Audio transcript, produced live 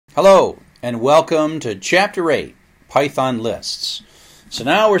Hello and welcome to Chapter 8, Python Lists. So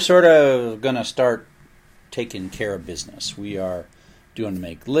now we're sort of going to start taking care of business. We are going to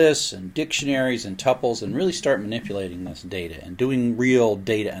make lists and dictionaries and tuples and really start manipulating this data and doing real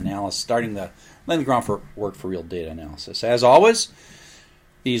data analysis, laying the ground for work for real data analysis. As always,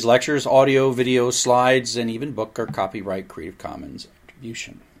 these lectures, audio, video, slides, and even book are copyright Creative Commons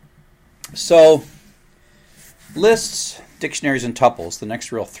attribution. So, lists, dictionaries, and tuples, the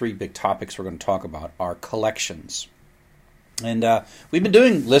next real three big topics we're going to talk about are collections. And we've been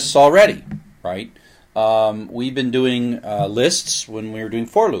doing lists already, right? We've been doing lists when we were doing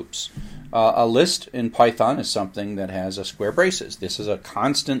for loops. A list in Python is something that has a square braces. This is a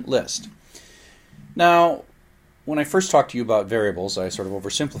constant list. Now, when I first talked to you about variables, I sort of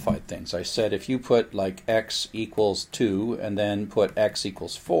oversimplified things. I said if you put like x equals 2 and then put x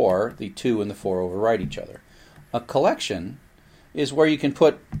equals 4, the 2 and the 4 override each other. A collection is where you can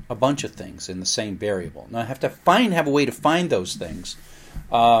put a bunch of things in the same variable. Now I have to have a way to find those things,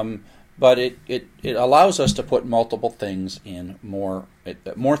 but it allows us to put multiple things in more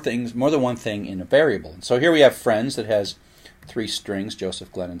than one thing in a variable. And so here we have friends that has 3 strings,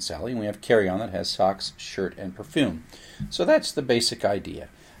 Joseph, Glenn, and Sally, and we have carry on that has socks, shirt, and perfume. So that's the basic idea.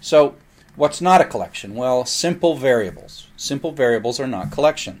 So what's not a collection? Well, simple variables. Simple variables are not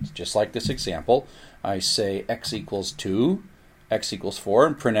collections. Just like this example, I say x equals 2, x equals 4,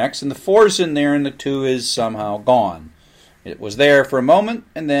 and print x, and the 4 is in there and the 2 is somehow gone. It was there for a moment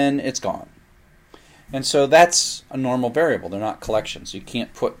and then it's gone. And so that's a normal variable. They're not collections. You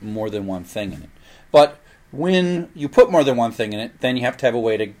can't put more than one thing in it. But when you put more than one thing in it, then you have to have a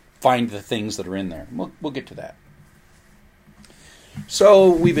way to find the things that are in there. We'll get to that. So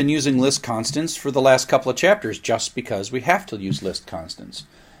we've been using list constants for the last couple of chapters just because we have to use list constants.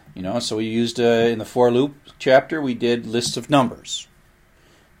 So we used in the for loop chapter, we did lists of numbers.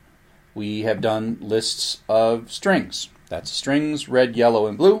 We have done lists of strings. That's strings, red, yellow,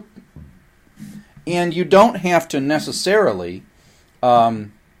 and blue. And you don't have to necessarily have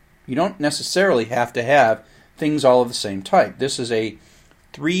to have things all of the same type. This is a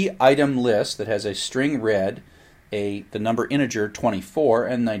 3-item list that has a string red, the number integer 24,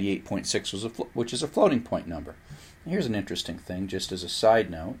 and 98.6, which is a floating point number. Here's an interesting thing, just as a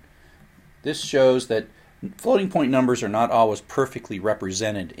side note. This shows that floating point numbers are not always perfectly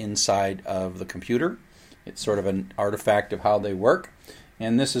represented inside of the computer. It's sort of an artifact of how they work.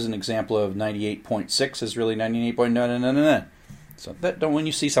 And this is an example of 98.6 is really 98.999. So when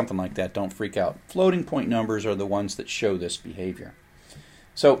you see something like that, don't freak out. Floating point numbers are the ones that show this behavior.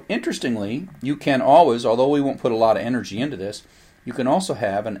 So interestingly, you can always, although we won't put a lot of energy into this, you can also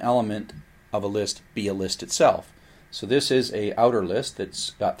have an element of a list be a list itself. So this is a outer list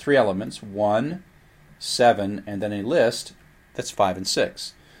that's got 3 elements, 1, 7, and then a list that's 5 and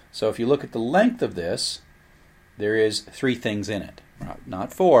 6. So if you look at the length of this, there is 3 things in it.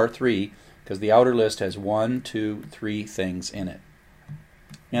 Not 4, 3, because the outer list has 1, 2, 3 things in it.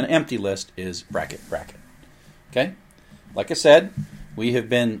 And an empty list is bracket, bracket. Okay? Like I said, we have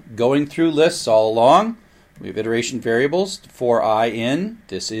been going through lists all along. We have iteration variables, for I in.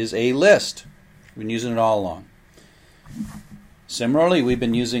 This is a list. We've been using it all along. Similarly, we've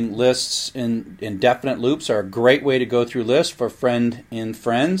been using lists in indefinite loops are a great way to go through lists for friend in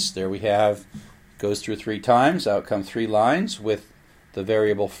friends. There we have, goes through 3 times, out come 3 lines with the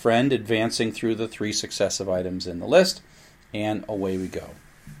variable friend advancing through the 3 successive items in the list, and away we go.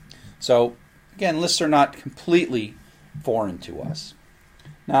 So, again, lists are not completely foreign to us.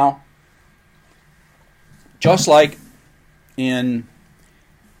 Now, just like in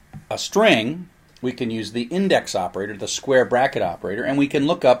a string, we can use the index operator, the square bracket operator, and we can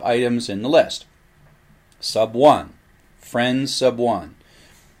look up items in the list. Sub 1, friends sub 1.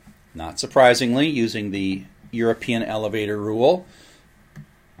 Not surprisingly, using the European elevator rule,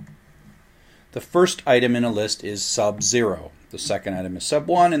 the first item in a list is sub 0. The second item is sub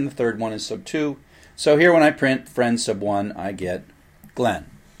 1, and the third one is sub 2. So here when I print friends sub 1, I get Glenn,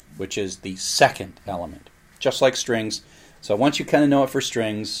 which is the second element. Just like strings. So once you kind of know it for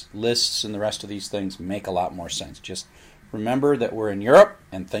strings, lists and the rest of these things make a lot more sense. Just remember that we're in Europe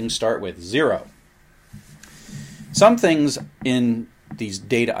and things start with 0. Some things in these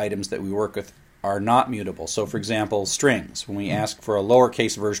data items that we work with are not mutable. So for example, strings. When we ask for a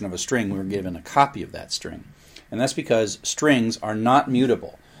lowercase version of a string, we're given a copy of that string. And that's because strings are not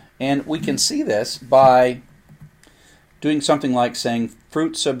mutable. And we can see this by doing something like saying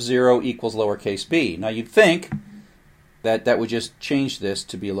fruit sub 0 equals lowercase b. Now you'd think that would just change this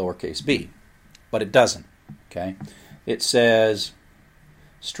to be a lowercase b, but it doesn't. Okay, it says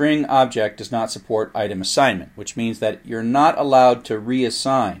string object does not support item assignment, which means that you're not allowed to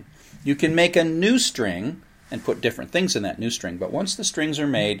reassign. You can make a new string and put different things in that new string, but once the strings are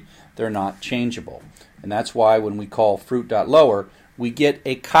made, they're not changeable. And that's why when we call fruit.lower, we get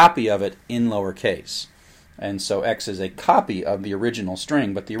a copy of it in lowercase. And so x is a copy of the original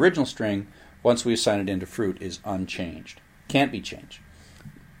string, but the original string, once we assign it into fruit, is unchanged. Can't be changed.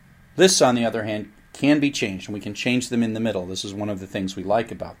 Lists, on the other hand, can be changed, and we can change them in the middle. This is one of the things we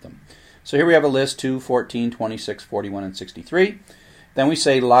like about them. So here we have a list 2, 14, 26, 41, and 63. Then we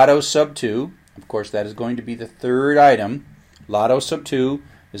say lotto sub 2. Of course, that is going to be the third item. Lotto sub 2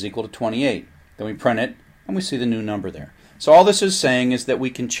 is equal to 28. Then we print it, and we see the new number there. So all this is saying is that we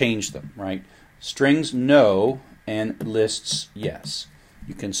can change them, right? Strings, no, and lists, yes.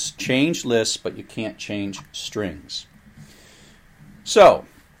 You can change lists, but you can't change strings. So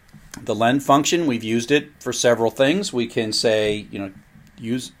the len function, we've used it for several things. We can say,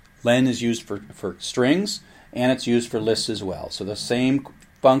 len is used for strings, and it's used for lists as well. So the same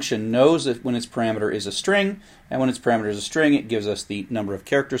function knows that when its parameter is a string, and when its parameter is a string, it gives us the number of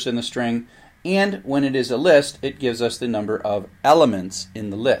characters in the string, and when it is a list, it gives us the number of elements in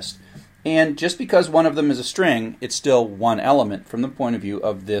the list. And just because one of them is a string, it's still one element from the point of view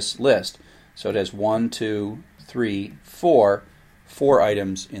of this list. So it has 1, 2, 3, 4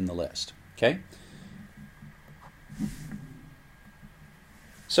 items in the list. Okay?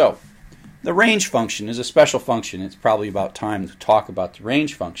 So the range function is a special function. It's probably about time to talk about the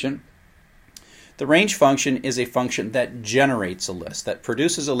range function. The range function is a function that generates a list, that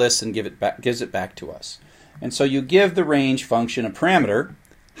produces a list and gives it back to us. And so you give the range function a parameter,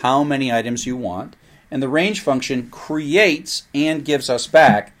 how many items you want, and the range function creates and gives us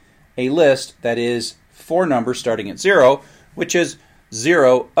back a list that is 4 numbers starting at 0, which is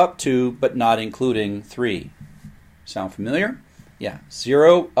 0 up to but not including 3. Sound familiar? Yeah,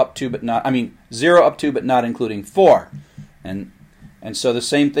 0 up to but not including 4. And so the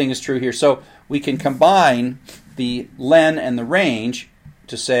same thing is true here. So we can combine the len and the range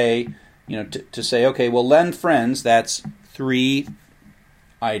to say, okay, well, len friends, that's 3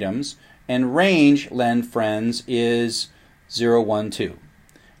 items, and range len friends is 0, 1, 2.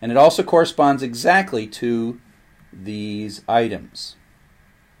 And it also corresponds exactly to these items.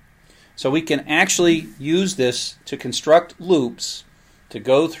 So we can actually use this to construct loops to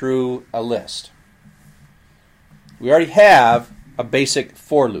go through a list. We already have a basic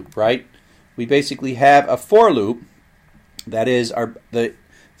for loop, right? We basically have a for loop that is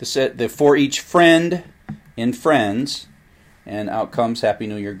the for each friend in friends, and out comes Happy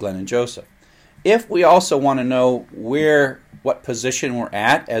New Year, Glenn and Joseph. If we also want to know what position we're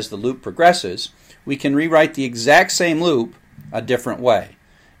at as the loop progresses, we can rewrite the exact same loop a different way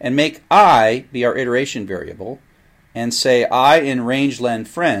and make I be our iteration variable and say I in range len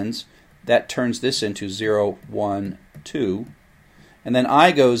friends. That turns this into 0, 1, 2. And then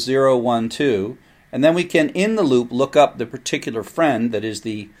I goes 0, 1, 2. And then we can, in the loop, look up the particular friend that is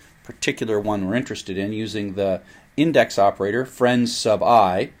the particular one we're interested in using the index operator, friends sub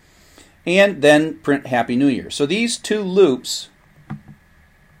I, and then print Happy New Year. So these two loops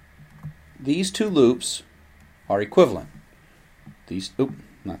are equivalent.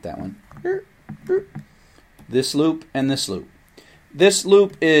 Not that one. This loop and this loop. This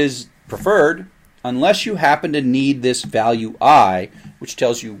loop is preferred unless you happen to need this value I, which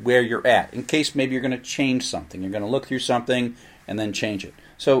tells you where you're at, in case maybe you're going to change something. You're going to look through something and then change it.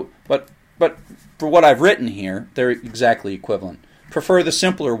 So, but for what I've written here, they're exactly equivalent. Prefer the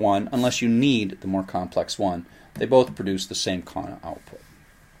simpler one unless you need the more complex one. They both produce the same kind of output.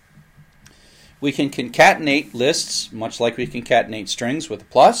 We can concatenate lists, much like we concatenate strings with a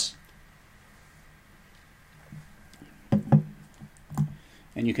plus.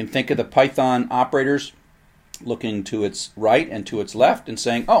 And you can think of the Python operators looking to its right and to its left and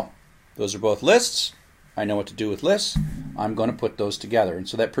saying, oh, those are both lists. I know what to do with lists. I'm going to put those together. And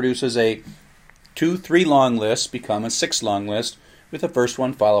so that produces a 2 3-long list become a 6-long list with the first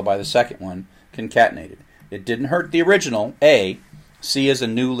one followed by the second one concatenated. It didn't hurt the original, A. C is a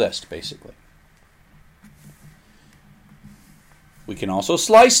new list, basically. We can also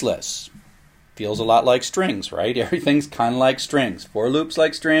slice lists. Feels a lot like strings, right? Everything's kind of like strings. For loops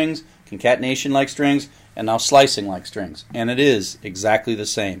like strings, concatenation like strings, and now slicing like strings. And it is exactly the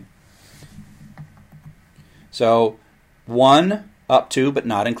same. So 1 up to but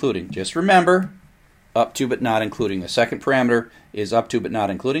not including. Just remember, up to but not including. The second parameter is up to but not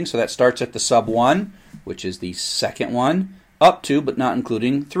including. So that starts at the sub 1, which is the second one, up to but not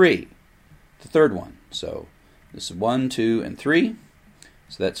including 3, the third one. So this is 1, 2, and 3.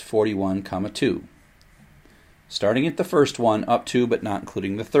 So that's 41, 2. starting at the first one up to but not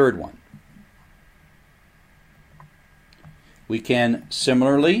including the third one. We can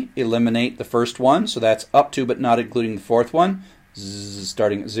similarly eliminate the first one, so that's up to but not including the fourth one,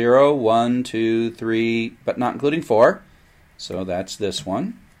 starting at 0, 1, 2, 3, but not including 4. So that's this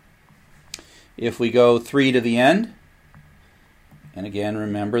one. If we go 3 to the end, and again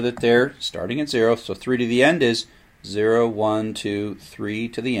remember that they're starting at 0, so 3 to the end is 0, 1, 2, 3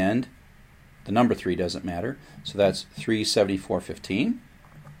 to the end. The number 3 doesn't matter, so that's 374.15.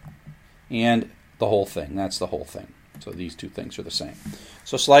 And the whole thing, that's the whole thing. So these two things are the same.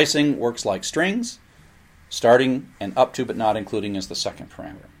 So slicing works like strings. Starting and up to but not including is the second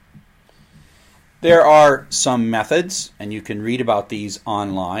parameter. There are some methods, and you can read about these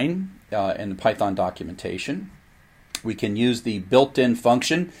online in the Python documentation. We can use the built-in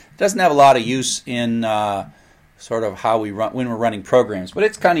function. It doesn't have a lot of use in sort of how we run when we're running programs, but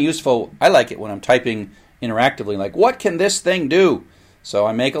it's kind of useful. I like it when I'm typing interactively, like, what can this thing do? So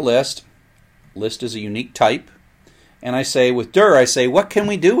I make a list. List is a unique type. And I say, with dir, I say, what can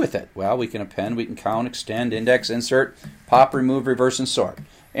we do with it? Well, we can append, we can count, extend, index, insert, pop, remove, reverse, and sort.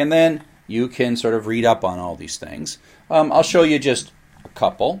 And then you can sort of read up on all these things. I'll show you just a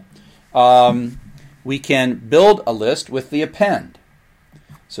couple. We can build a list with the append.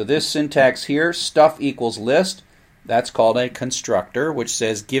 So this syntax here, stuff equals list, that's called a constructor, which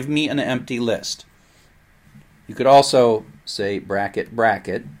says, give me an empty list. You could also say bracket,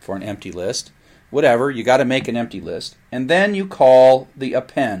 bracket for an empty list. Whatever, you got to make an empty list. And then you call the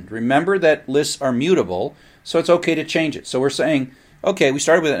append. Remember that lists are mutable, so it's okay to change it. So we're saying, okay, we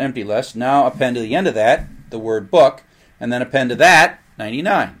started with an empty list. Now append to the end of that the word book, and then append to that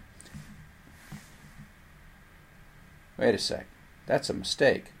 99. Wait a sec. That's a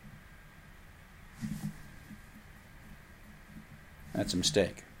mistake. That's a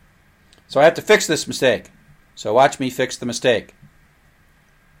mistake. So I have to fix this mistake. So watch me fix the mistake.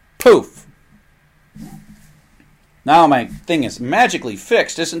 Poof! Now my thing is magically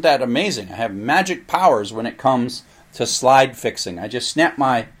fixed. Isn't that amazing? I have magic powers when it comes to slide fixing. I just snap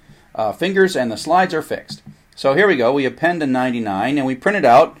my fingers and the slides are fixed. So here we go. We append to 99 and we print it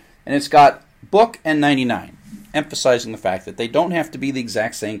out, and it's got book and 99, emphasizing the fact that they don't have to be the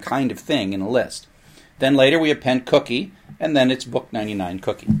exact same kind of thing in a list. Then later we append cookie, and then it's book 99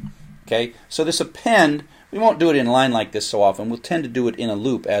 cookie. Okay, so this append, we won't do it in line like this so often. We'll tend to do it in a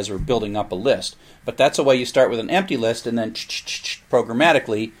loop as we're building up a list. But that's a way you start with an empty list and then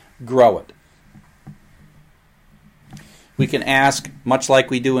programmatically grow it. We can ask, much like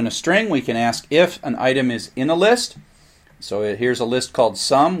we do in a string, we can ask if an item is in a list. So here's a list called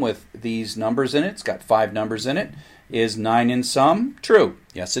sum with these numbers in it. It's got 5 numbers in it. Is 9 in sum? True.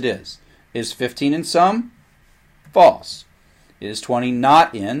 Yes, it is. Is 15 in sum? False. Is 20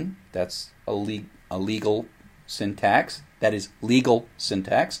 not in? That's a legal syntax. That is legal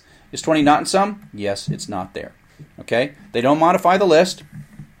syntax. Is 20 not in sum? Yes, it's not there. Okay? They don't modify the list.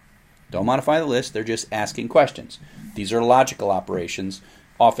 Don't modify the list. They're just asking questions. These are logical operations,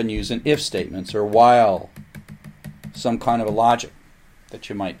 often used in if statements or while, some kind of a logic that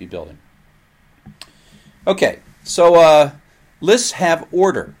you might be building. Okay, so lists have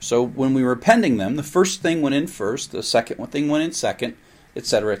order. So when we were appending them, the first thing went in first, the second thing went in second,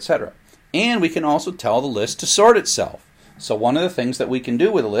 etc., etc. And we can also tell the list to sort itself. So one of the things that we can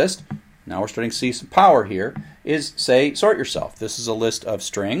do with a list, now we're starting to see some power here, is say sort yourself. This is a list of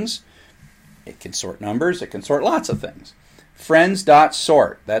strings. It can sort numbers. It can sort lots of things.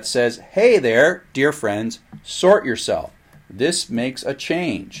 Friends.sort. That says, hey there, dear friends, sort yourself. This makes a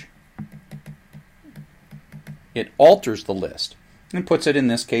change. It alters the list and puts it, in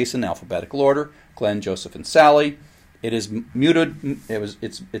this case, in alphabetical order. Glenn, Joseph, and Sally. It is muted.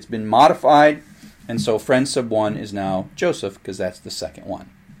 It's been modified, and so friend sub 1 is now Joseph because that's the second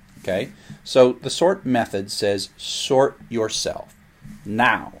one. Okay. So the sort method says sort yourself.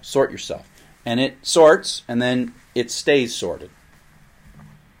 Now sort yourself, and it sorts, and then it stays sorted.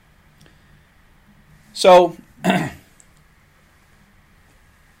 So you're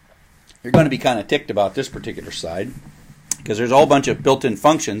going to be kind of ticked about this particular slide because there's a whole bunch of built-in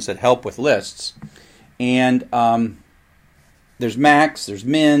functions that help with lists, and there's max, there's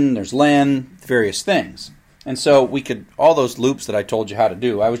min, there's len, various things. And so we could, all those loops that I told you how to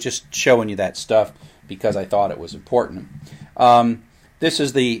do, I was just showing you that stuff because I thought it was important. This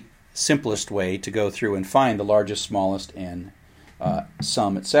is the simplest way to go through and find the largest, smallest, and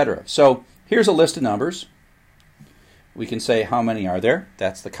sum, etc. So here's a list of numbers. We can say how many are there.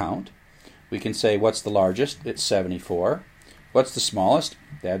 That's the count. We can say what's the largest. It's 74. What's the smallest?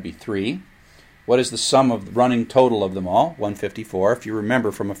 That'd be 3. What is the sum of the running total of them all? 154. If you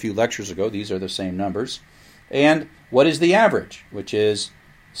remember from a few lectures ago, these are the same numbers. And what is the average, which is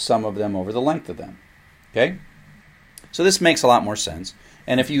sum of them over the length of them. Okay? So this makes a lot more sense.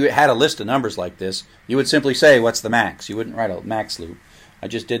 And if you had a list of numbers like this, you would simply say, what's the max? You wouldn't write a max loop. I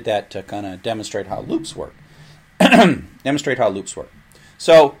just did that to kind of demonstrate how loops work. Demonstrate how loops work.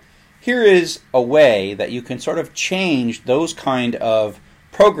 So here is a way that you can sort of change those kind of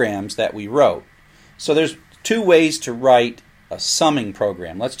programs that we wrote. So there's two ways to write a summing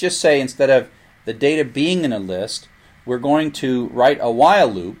program. Let's just say instead of the data being in a list, we're going to write a while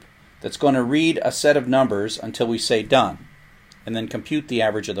loop that's going to read a set of numbers until we say done, and then compute the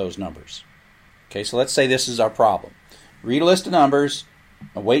average of those numbers. Okay, so let's say this is our problem. Read a list of numbers,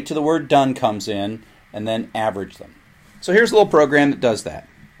 wait till the word done comes in, and then average them. So here's a little program that does that.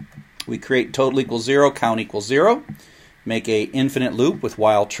 We create total equals 0, count equals 0, make a infinite loop with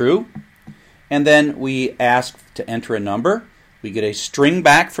while true, and then we ask to enter a number. We get a string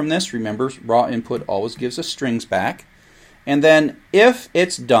back from this. Remember, raw input always gives us strings back. And then if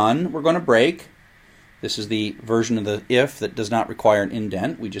it's done, we're going to break. This is the version of the if that does not require an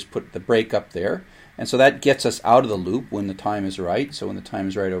indent. We just put the break up there. And so that gets us out of the loop when the time is right. So when the time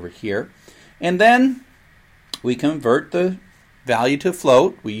is right over here. And then we convert the value to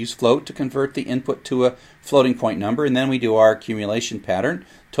float. We use float to convert the input to a floating point number. And then we do our accumulation pattern.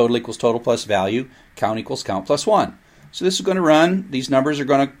 Total equals total plus value. Count equals count plus 1. So this is going to run. These numbers are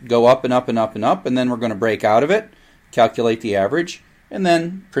going to go up and up and up and up. And then we're going to break out of it, calculate the average, and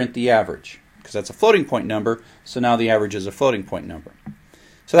then print the average. Because that's a floating point number, so now the average is a floating point number.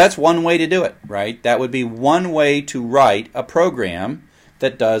 So that's one way to do it, right? That would be one way to write a program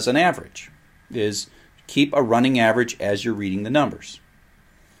that does an average, is keep a running average as you're reading the numbers.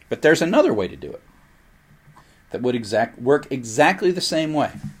 But there's another way to do it that would work exactly the same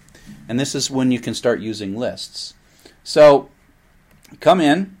way. And this is when you can start using lists. So you come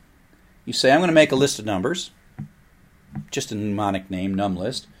in, you say, I'm going to make a list of numbers. Just a mnemonic name,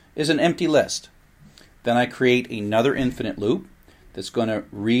 numList, is an empty list. Then I create another infinite loop that's going to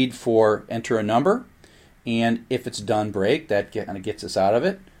read for enter a number, and if it's done, break. That kind of gets us out of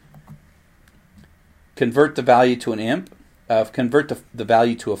it. Convert the value to an convert the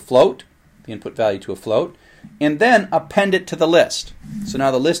value to a float, the input value to a float, and then append it to the list. So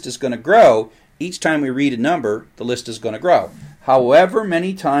now the list is going to grow. Each time we read a number, the list is going to grow. However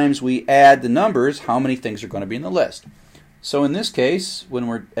many times we add the numbers, how many things are going to be in the list. So in this case, when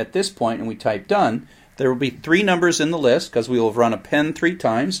we're at this point and we type done, there will be 3 numbers in the list because we will have run append 3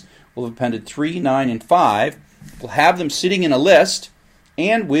 times. We'll have appended 3, 9, and 5. We'll have them sitting in a list,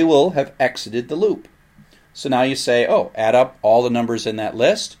 and we will have exited the loop. So now you say, oh, add up all the numbers in that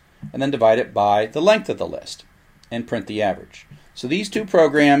list, and then divide it by the length of the list, and print the average. So these two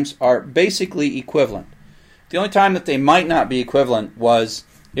programs are basically equivalent. The only time that they might not be equivalent was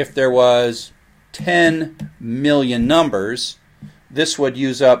if there was 10 million numbers. This would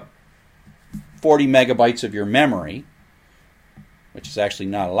use up 40 megabytes of your memory, which is actually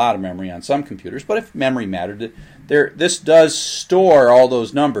not a lot of memory on some computers, but if memory mattered, this does store all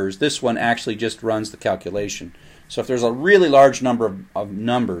those numbers. This one actually just runs the calculation. So if there's a really large number of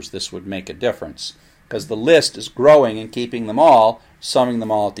numbers, this would make a difference, because the list is growing and keeping them all, summing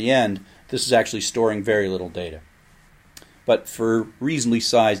them all at the end. This is actually storing very little data. But for reasonably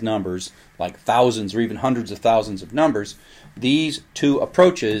sized numbers, like thousands or even hundreds of thousands of numbers, these two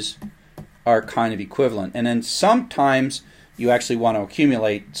approaches are kind of equivalent. And then sometimes you actually want to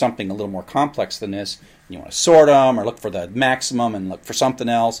accumulate something a little more complex than this. You want to sort them or look for the maximum and look for something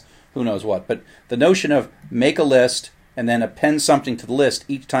else, who knows what. But the notion of make a list and then append something to the list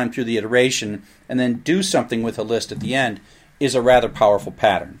each time through the iteration and then do something with a list at the end is a rather powerful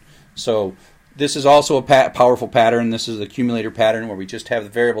pattern. So this is also a powerful pattern. This is the accumulator pattern where we just have the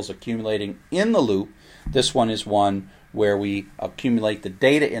variables accumulating in the loop. This one is one where we accumulate the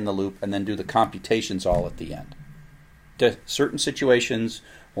data in the loop and then do the computations all at the end. To certain situations,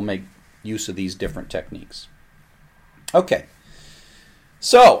 we'll make use of these different techniques. Okay,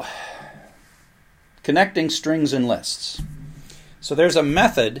 so connecting strings and lists. So there's a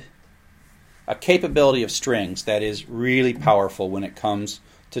method, a capability of strings that is really powerful when it comes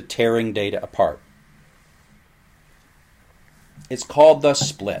to tearing data apart. It's called the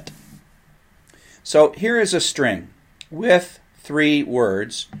split. So here is a string with 3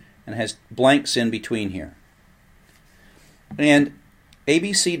 words and has blanks in between here. And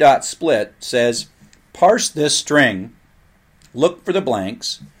abc.split says, parse this string, look for the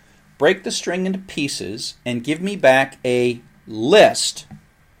blanks, break the string into pieces, and give me back a list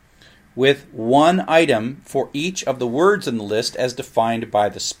with one item for each of the words in the list as defined by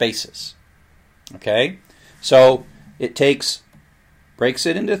the spaces. Okay? So it breaks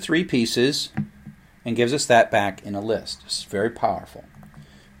it into 3 pieces, and gives us that back in a list. It's very powerful.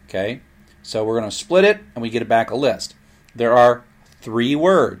 Okay, so we're going to split it and we get it back a list. There are 3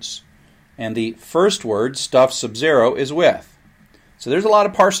 words, and the first word, stuff sub-0, is with. So there's a lot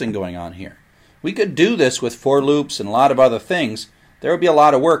of parsing going on here. We could do this with for loops and a lot of other things. There would be a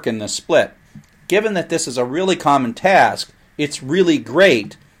lot of work in this split. Given that this is a really common task, it's really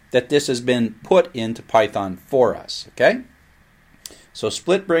great that this has been put into Python for us. Okay? So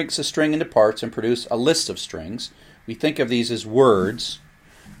split breaks a string into parts and produce a list of strings. We think of these as words.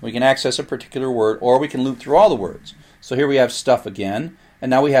 We can access a particular word, or we can loop through all the words. So here we have stuff again, and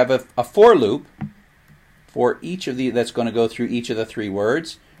now we have a for loop for each of the that's going to go through each of the 3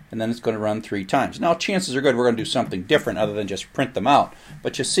 words, and then it's going to run 3 times. Now chances are good we're going to do something different other than just print them out.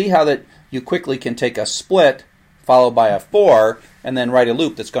 But you see how that you quickly can take a split followed by a for and then write a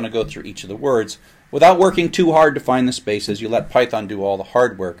loop that's going to go through each of the words without working too hard to find the spaces. You let Python do all the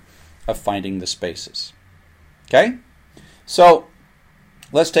hard work of finding the spaces. Okay? So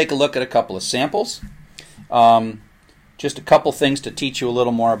let's take a look at a couple of samples. Just a couple things to teach you a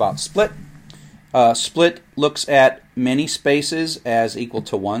little more about split. Split looks at many spaces as equal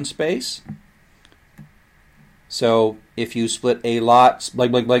to 1 space. So if you split a lot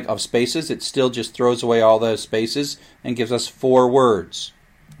of spaces, it still just throws away all those spaces and gives us 4 words.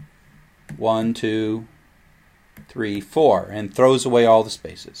 1, 2, 3, 4, and throws away all the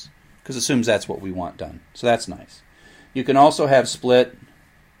spaces because it assumes that's what we want done. So that's nice. You can also have split.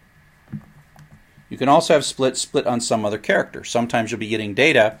 You can also have split on some other character. Sometimes you'll be getting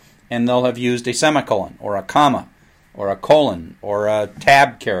data and they'll have used a semicolon or a comma or a colon or a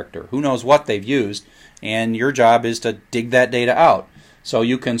tab character. Who knows what they've used, and your job is to dig that data out. So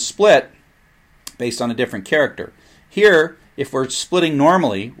you can split based on a different character. Here, if we're splitting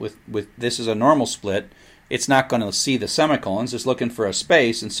normally, with this is a normal split, it's not going to see the semicolons. It's looking for a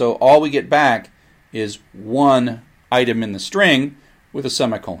space, and so all we get back is 1 item in the string with the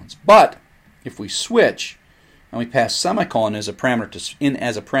semicolons. But if we switch and we pass semicolon as a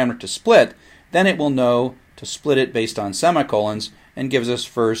parameter to split, then it will know to split it based on semicolons and gives us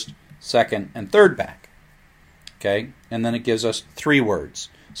first, second, and third back. Okay, and then it gives us 3 words.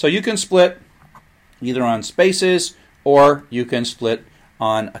 So you can split either on spaces or you can split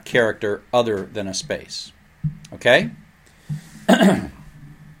on a character other than a space. Okay?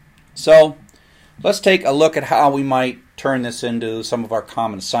 So let's take a look at how we might turn this into some of our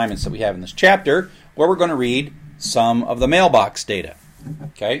common assignments that we have in this chapter, where we're going to read some of the mailbox data.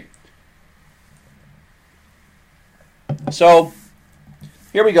 Okay? So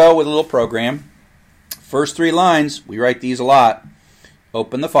here we go with a little program. First 3 lines, we write these a lot.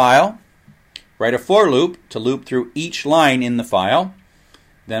 Open the file, write a for loop to loop through each line in the file.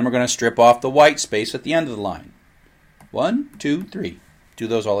 Then we're going to strip off the white space at the end of the line. 1, 2, 3. Do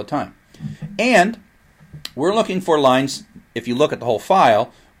those all the time. And we're looking for lines, if you look at the whole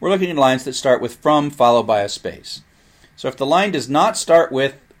file, we're looking at lines that start with from followed by a space. So if the line does not start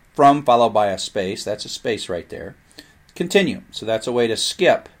with from followed by a space, that's a space right there, continue. So that's a way to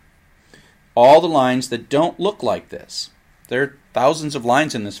skip all the lines that don't look like this. There are thousands of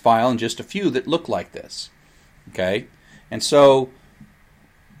lines in this file and just a few that look like this. Okay? And so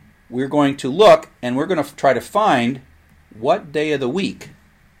we're going to look and we're going to try to find what day of the week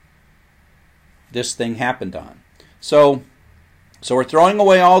this thing happened on. So we're throwing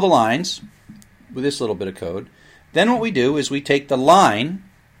away all the lines with this little bit of code. Then what we do is we take the line,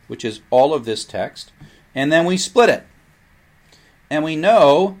 which is all of this text, and then we split it. And we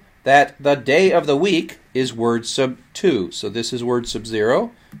know that the day of the week is word sub 2. So this is word sub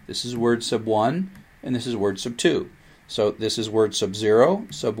 0, this is word sub 1, and this is word sub 2. So this is word sub 0,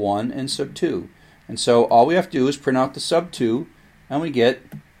 sub 1, and sub 2. And so all we have to do is print out the sub 2, and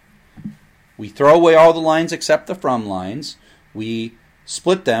we throw away all the lines except the from lines. We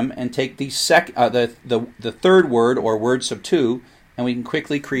split them and take the third word, or word sub 2, and we can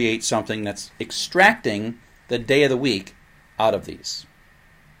quickly create something that's extracting the day of the week out of these.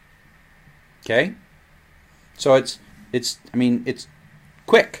 Okay? So it's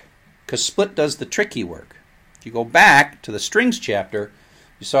quick, because split does the tricky work. If you go back to the strings chapter,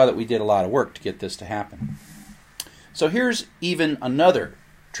 you saw that we did a lot of work to get this to happen. So here's even another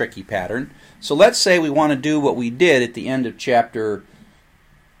tricky pattern. So let's say we want to do what we did at the end of chapter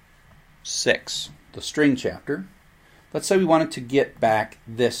 6, the string chapter. Let's say we wanted to get back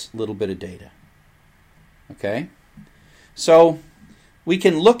this little bit of data. Okay? So we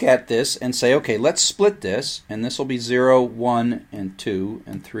can look at this and say, okay, let's split this, and this will be 0, 1, and 2,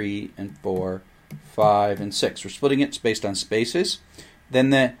 and 3, and 4, 5, and 6. We're splitting it based on spaces. Then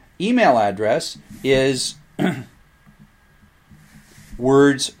the email address is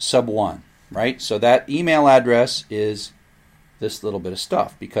words sub 1. right? So that email address is this little bit of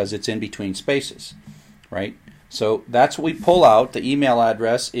stuff because it's in between spaces, right? So that's what we pull out. The email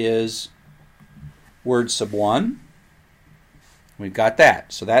address is word sub 1. We've got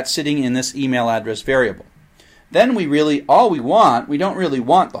that. So that's sitting in this email address variable. Then we don't really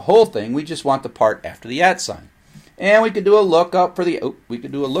want the whole thing. We just want the part after the @ sign. And we could do a lookup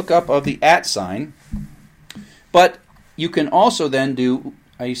of the @ sign. But you can also then do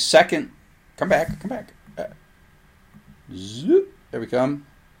a second. Come back. Zoop. There we come.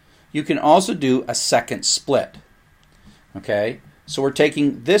 You can also do a second split. Okay? So we're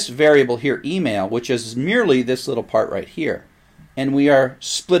taking this variable here, email, which is merely this little part right here. And we are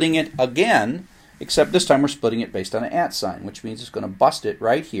splitting it again, except this time we're splitting it based on an @ sign, which means it's going to bust it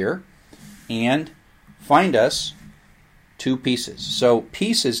right here and find us 2 pieces. So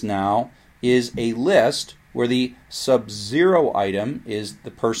pieces now is a list where the sub 0 item is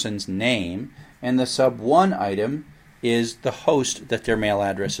the person's name and the sub 1 item is the host that their mail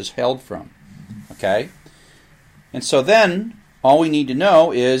address is held from. Okay? And so then all we need to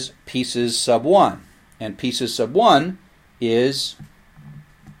know is pieces sub 1. And pieces sub 1 is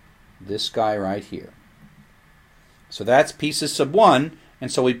this guy right here. So that's pieces sub 1,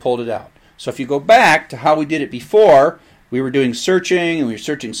 and so we pulled it out. So if you go back to how we did it before, we were doing searching, and we were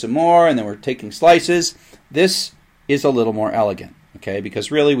searching some more, and then we're taking slices. This is a little more elegant, okay?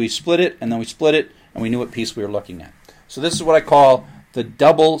 Because really we split it, and then we split it, and we knew what piece we were looking at. So this is what I call the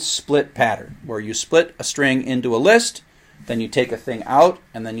double split pattern, where you split a string into a list, then you take a thing out,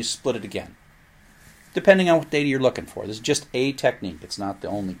 and then you split it again, depending on what data you're looking for. This is just a technique. It's not the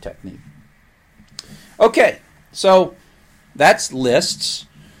only technique. Okay, so that's lists.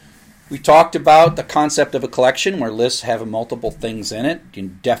 We talked about the concept of a collection where lists have multiple things in it,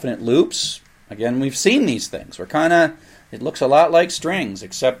 indefinite loops. Again, we've seen these things. It looks a lot like strings,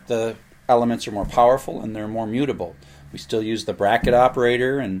 except the elements are more powerful and they're more mutable. We still use the bracket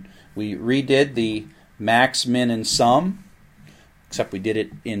operator, and we redid the max, min, and sum, except we did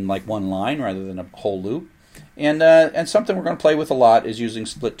it in like one line rather than a whole loop. And something we're going to play with a lot is using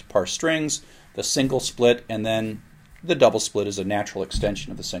split to parse strings, the single split, and then the double split is a natural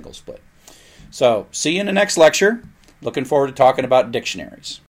extension of the single split. So see you in the next lecture. Looking forward to talking about dictionaries.